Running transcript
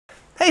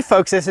Hey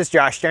folks, this is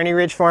Josh, Stoney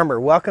Ridge Farmer.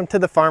 Welcome to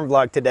the farm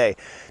vlog today.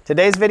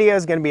 Today's video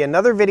is going to be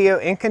another video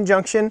in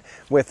conjunction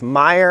with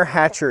Meyer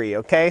Hatchery,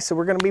 okay? So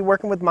we're going to be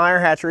working with Meyer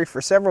Hatchery for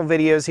several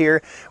videos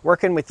here,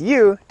 working with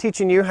you,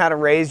 teaching you how to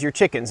raise your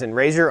chickens and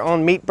raise your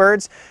own meat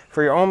birds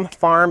for your own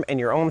farm and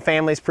your own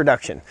family's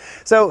production.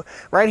 So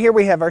right here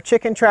we have our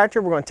chicken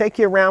tractor. We're going to take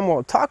you around.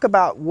 We'll talk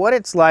about what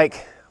it's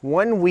like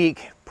 1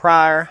 week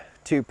prior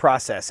to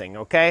processing,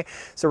 okay?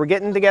 So we're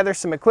getting together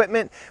some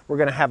equipment. We're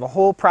gonna have a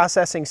whole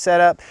processing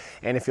setup,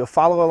 and if you'll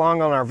follow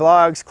along on our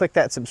vlogs, click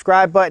that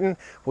subscribe button.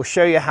 We'll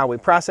show you how we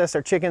process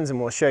our chickens, and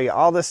we'll show you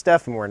all this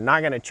stuff, and we're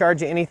not gonna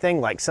charge you anything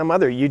like some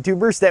other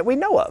YouTubers that we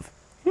know of.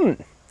 All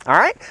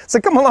right, so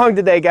come along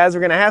today, guys.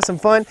 We're gonna have some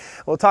fun.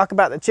 We'll talk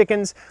about the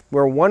chickens.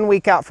 We're 1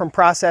 week out from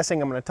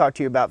processing. I'm gonna talk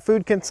to you about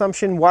food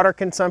consumption, water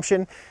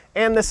consumption,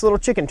 and this little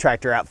chicken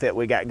tractor outfit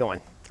we got going.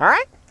 All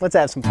right, let's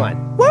have some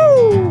fun.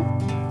 Woo!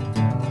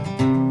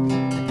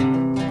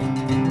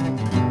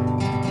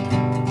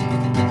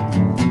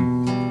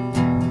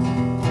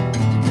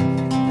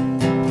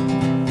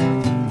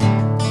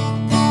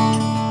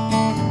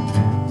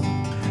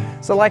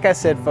 So like I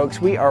said, folks,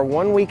 we are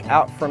 1 week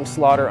out from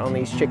slaughter on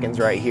these chickens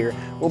right here.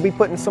 We'll be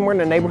putting somewhere in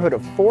the neighborhood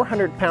of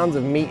 400 pounds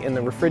of meat in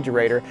the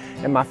refrigerator,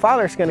 and my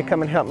father's gonna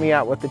come and help me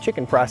out with the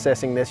chicken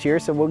processing this year,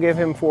 so we'll give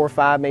him 4 or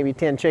 5, maybe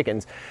 10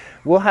 chickens.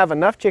 We'll have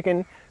enough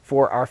chicken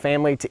for our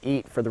family to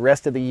eat for the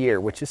rest of the year,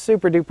 which is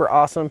super duper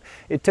awesome.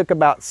 It took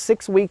about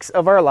 6 weeks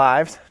of our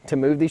lives to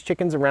move these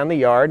chickens around the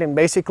yard, and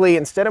basically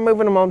instead of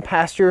moving them on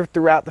pasture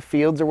throughout the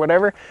fields or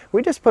whatever,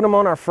 we just put them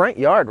on our front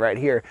yard right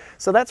here.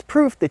 So that's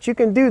proof that you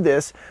can do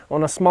this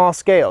on a small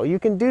scale. You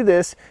can do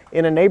this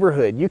in a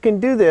neighborhood. You can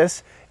do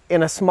this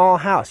in a small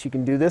house. You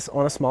can do this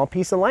on a small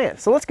piece of land.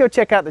 So let's go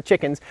check out the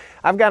chickens.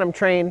 I've got them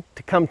trained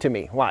to come to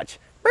me. Watch.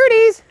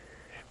 Birdies!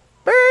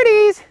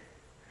 Birdies!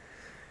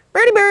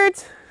 Birdie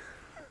birds!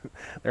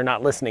 They're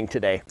not listening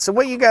today. So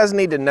what you guys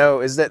need to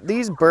know is that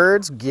these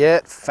birds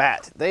get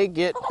fat. They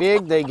get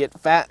big, they get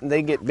fat, and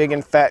they get big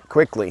and fat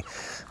quickly.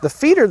 The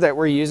feeder that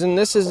we're using,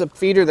 this is a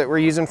feeder that we're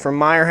using from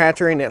Meyer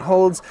Hatchery, and it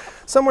holds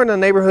somewhere in the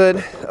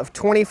neighborhood of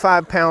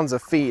 25 pounds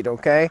of feed,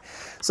 okay?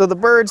 So the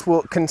birds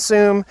will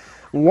consume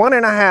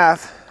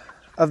 1.5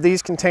 of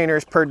these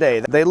containers per day.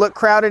 They look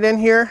crowded in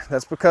here,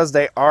 that's because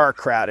they are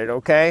crowded,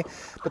 okay?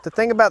 But the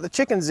thing about the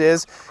chickens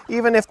is,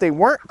 even if they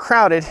weren't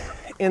crowded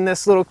in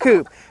this little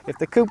coop, if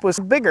the coop was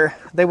bigger,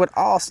 they would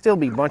all still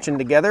be bunching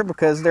together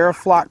because they're a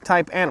flock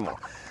type animal.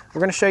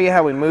 We're gonna show you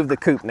how we move the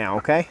coop now,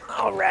 okay?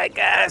 All right,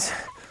 guys.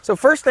 So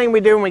first thing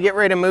we do when we get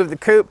ready to move the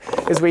coop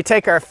is we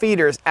take our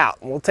feeders out.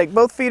 We'll take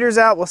both feeders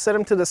out, we'll set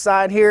them to the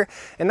side here,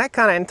 and that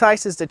kind of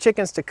entices the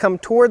chickens to come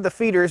toward the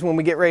feeders when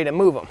we get ready to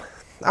move them.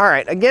 All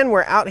right, again,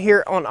 we're out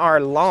here on our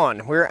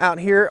lawn. We're out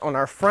here on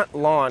our front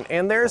lawn,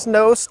 and there's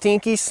no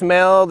stinky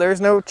smell,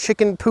 there's no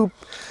chicken poop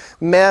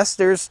mess,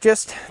 there's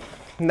just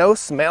no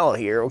smell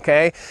here,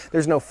 okay?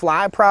 There's no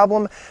fly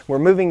problem. We're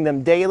moving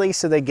them daily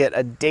so they get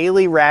a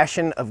daily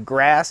ration of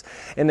grass,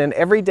 and then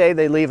every day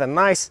they leave a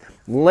nice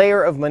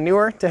layer of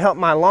manure to help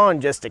my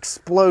lawn just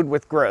explode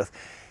with growth.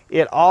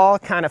 It all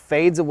kind of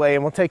fades away,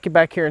 and we'll take you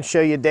back here and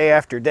show you day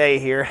after day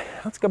here.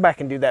 Let's go back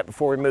and do that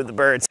before we move the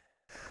birds.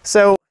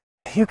 So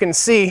you can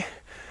see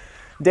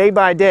day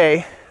by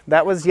day,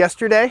 that was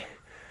yesterday,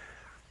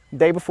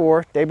 day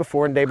before,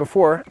 and day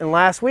before, and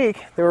last week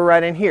they were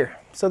right in here.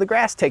 So the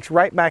grass takes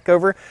right back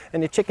over,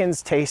 and the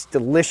chickens taste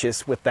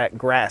delicious with that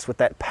grass, with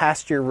that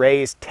pasture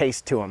raised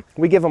taste to them.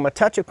 We give them a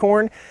touch of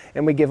corn,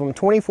 and we give them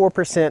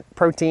 24%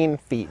 protein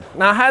feed.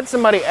 Now I had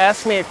somebody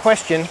ask me a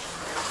question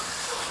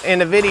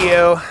in a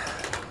video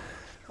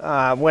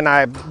when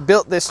I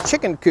built this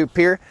chicken coop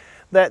here,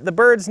 that the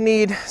birds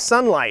need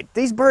sunlight.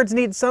 These birds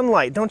need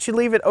sunlight. Don't you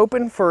leave it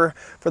open for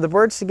the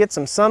birds to get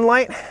some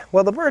sunlight?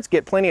 Well, the birds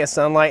get plenty of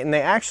sunlight, and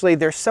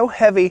they're so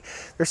heavy,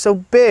 they're so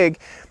big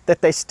that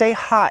they stay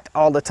hot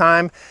all the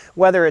time.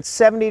 Whether it's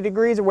 70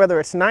 degrees or whether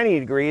it's 90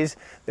 degrees,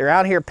 they're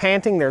out here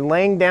panting, they're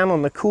laying down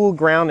on the cool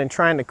ground and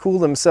trying to cool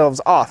themselves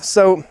off.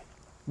 So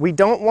we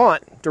don't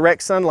want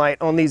direct sunlight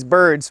on these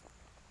birds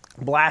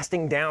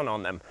blasting down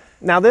on them.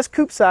 Now this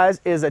coop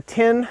size is a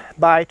 10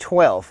 by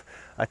 12.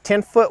 A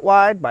 10 foot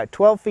wide by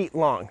 12 feet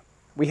long.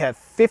 We have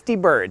 50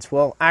 birds.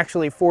 Well,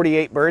 actually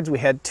 48 birds. We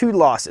had 2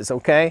 losses,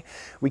 okay?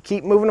 We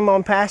keep moving them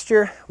on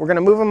pasture. We're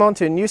gonna move them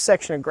onto a new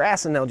section of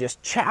grass, and they'll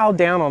just chow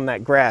down on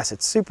that grass.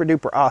 It's super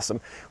duper awesome.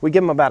 We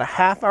give them about a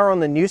half hour on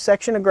the new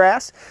section of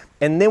grass,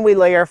 and then we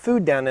lay our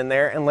food down in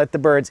there and let the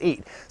birds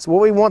eat. So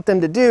what we want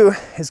them to do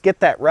is get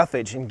that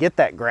roughage and get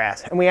that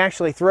grass. And we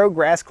actually throw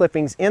grass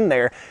clippings in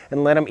there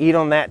and let them eat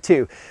on that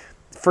too.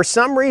 For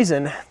some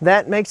reason,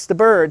 that makes the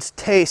birds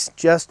taste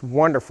just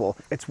wonderful.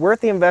 It's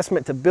worth the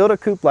investment to build a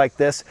coop like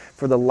this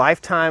for the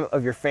lifetime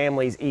of your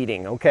family's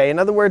eating, okay? In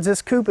other words,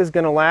 this coop is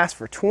gonna last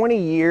for 20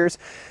 years.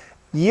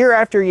 Year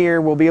after year,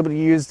 we'll be able to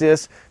use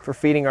this for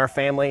feeding our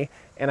family.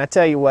 And I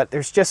tell you what,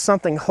 there's just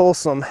something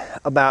wholesome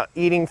about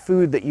eating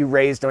food that you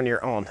raised on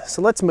your own.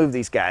 So let's move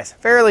these guys.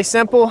 Fairly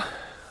simple,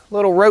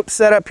 little rope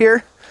set up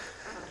here.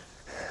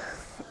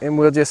 And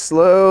we'll just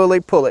slowly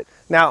pull it.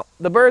 Now,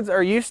 the birds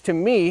are used to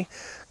me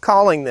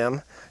calling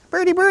them,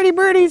 birdie, birdie,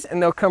 birdies,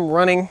 and they'll come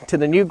running to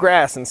the new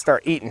grass and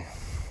start eating.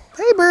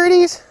 Hey,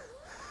 birdies.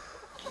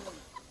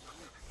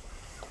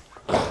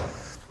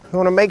 We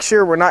want to make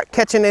sure we're not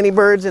catching any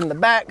birds in the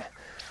back.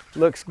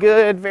 Looks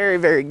good, very,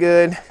 very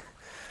good.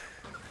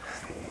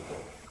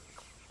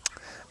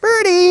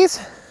 Birdies.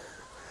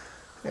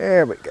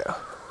 There we go.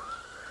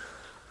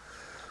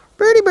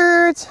 Birdie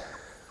birds.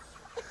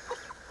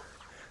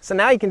 So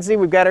now you can see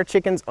we've got our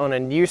chickens on a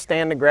new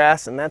stand of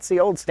grass, and that's the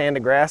old stand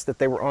of grass that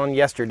they were on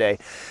yesterday.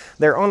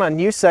 They're on a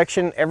new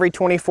section every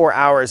 24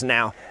 hours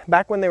now.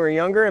 Back when they were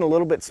younger and a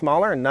little bit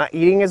smaller and not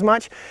eating as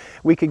much,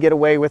 we could get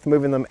away with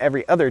moving them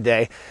every other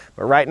day.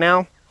 But right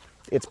now,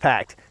 it's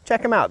packed.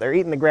 Check them out. They're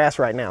eating the grass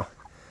right now.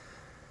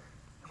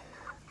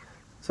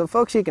 So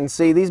folks, you can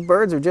see these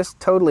birds are just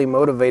totally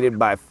motivated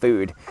by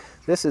food.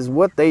 This is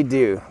what they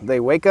do. They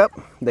wake up,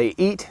 they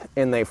eat,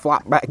 and they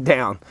flop back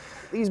down.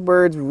 These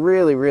birds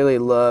really, really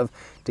love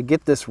to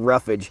get this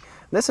roughage.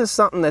 This is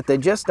something that they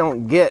just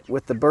don't get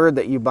with the bird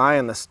that you buy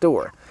in the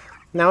store.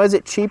 Now, is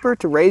it cheaper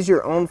to raise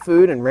your own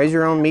food and raise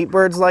your own meat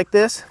birds like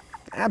this?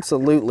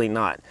 Absolutely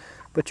not.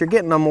 But you're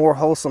getting a more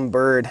wholesome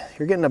bird.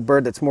 You're getting a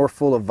bird that's more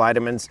full of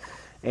vitamins.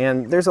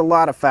 And there's a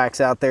lot of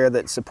facts out there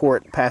that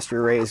support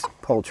pasture-raised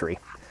poultry.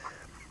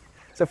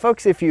 So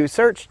folks, if you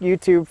search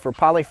YouTube for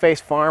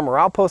Polyface Farm, or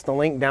I'll post a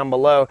link down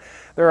below,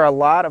 there are a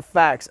lot of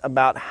facts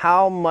about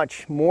how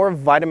much more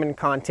vitamin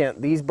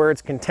content these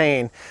birds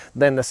contain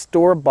than the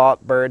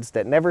store-bought birds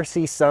that never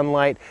see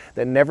sunlight,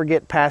 that never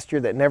get pasture,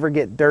 that never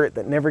get dirt,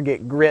 that never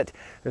get grit.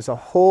 There's a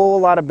whole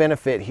lot of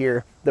benefit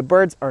here. The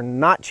birds are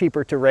not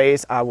cheaper to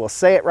raise. I will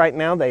say it right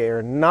now, they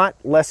are not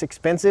less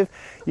expensive.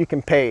 You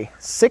can pay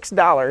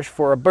 $6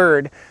 for a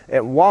bird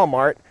at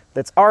Walmart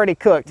that's already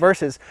cooked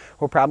versus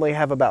we'll probably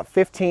have about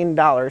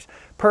 $15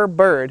 per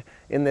bird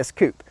in this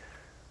coop.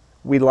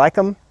 We like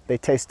them, they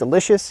taste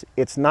delicious,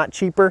 it's not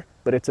cheaper,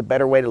 but it's a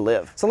better way to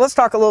live. So let's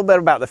talk a little bit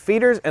about the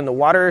feeders and the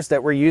waterers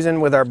that we're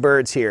using with our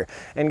birds here.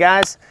 And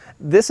guys,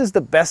 this is the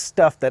best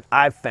stuff that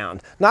I've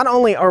found. Not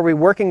only are we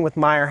working with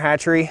Meyer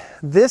Hatchery,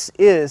 this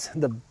is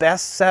the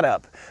best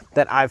setup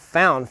that I've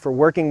found for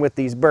working with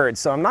these birds.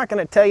 So I'm not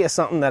gonna tell you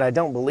something that I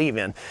don't believe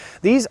in.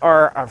 These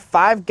are our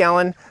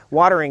 5-gallon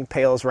watering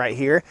pails right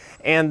here,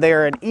 and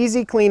they're an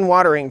easy clean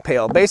watering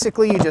pail.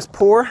 Basically, you just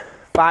pour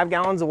 5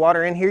 gallons of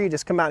water in here. You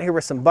just come out here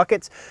with some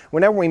buckets.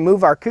 Whenever we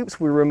move our coops,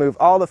 we remove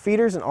all the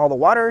feeders and all the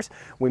waterers.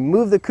 We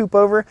move the coop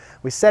over,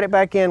 we set it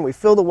back in, we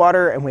fill the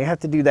water, and we have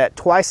to do that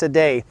twice a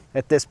day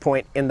at this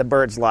point in the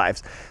birds'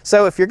 lives.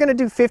 So if you're gonna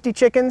do 50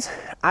 chickens,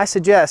 I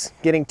suggest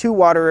getting 2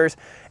 waterers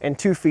and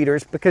 2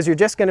 feeders, because you're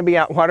just gonna be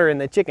out watering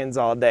the chickens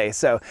all day.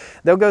 So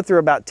they'll go through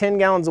about 10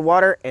 gallons of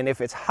water, and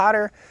if it's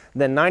hotter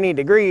than 90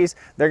 degrees,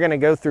 they're gonna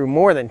go through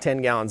more than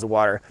 10 gallons of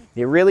water.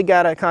 You really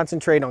gotta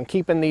concentrate on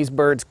keeping these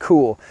birds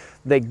cool.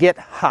 They get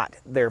hot.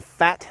 They're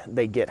fat,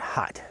 they get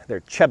hot. They're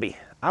chubby.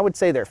 I would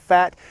say they're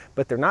fat,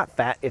 but they're not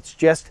fat. It's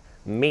just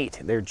meat.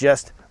 They're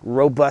just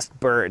robust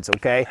birds,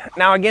 okay?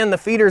 Now again, the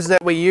feeders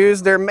that we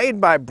use, they're made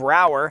by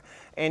Brower,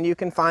 and you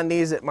can find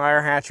these at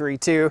Meyer Hatchery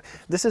too.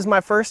 This is my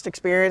first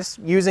experience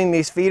using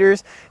these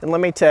feeders, and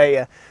let me tell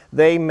you,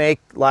 they make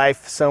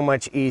life so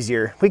much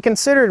easier. We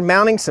considered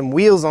mounting some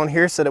wheels on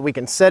here so that we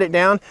can set it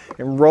down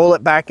and roll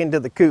it back into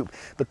the coop,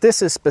 but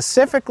this is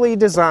specifically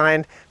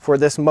designed for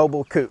this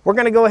mobile coop. We're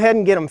gonna go ahead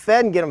and get them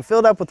fed and get them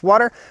filled up with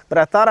water, but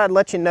I thought I'd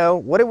let you know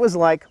what it was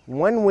like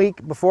 1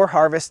 week before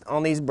harvest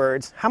on these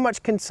birds, how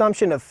much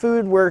consumption of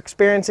food we're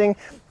experiencing,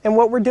 and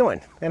what we're doing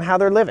and how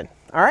they're living.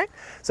 All right,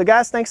 so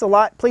guys, thanks a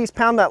lot. Please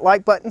pound that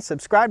like button,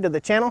 subscribe to the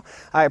channel.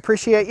 I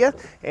appreciate you,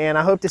 and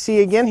I hope to see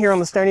you again here on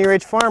the Stoney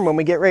Ridge Farm when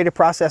we get ready to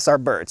process our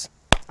birds.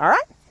 All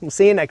right, we'll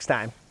see you next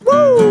time.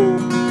 Woo!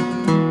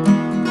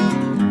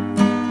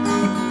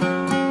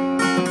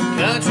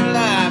 Country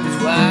life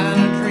is wild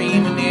and a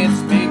dream, and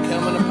it's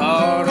becoming a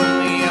part of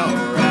me,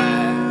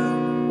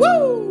 alright. Woo!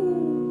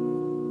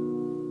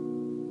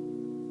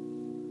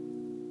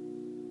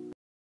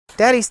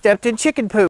 Daddy stepped in chicken poop.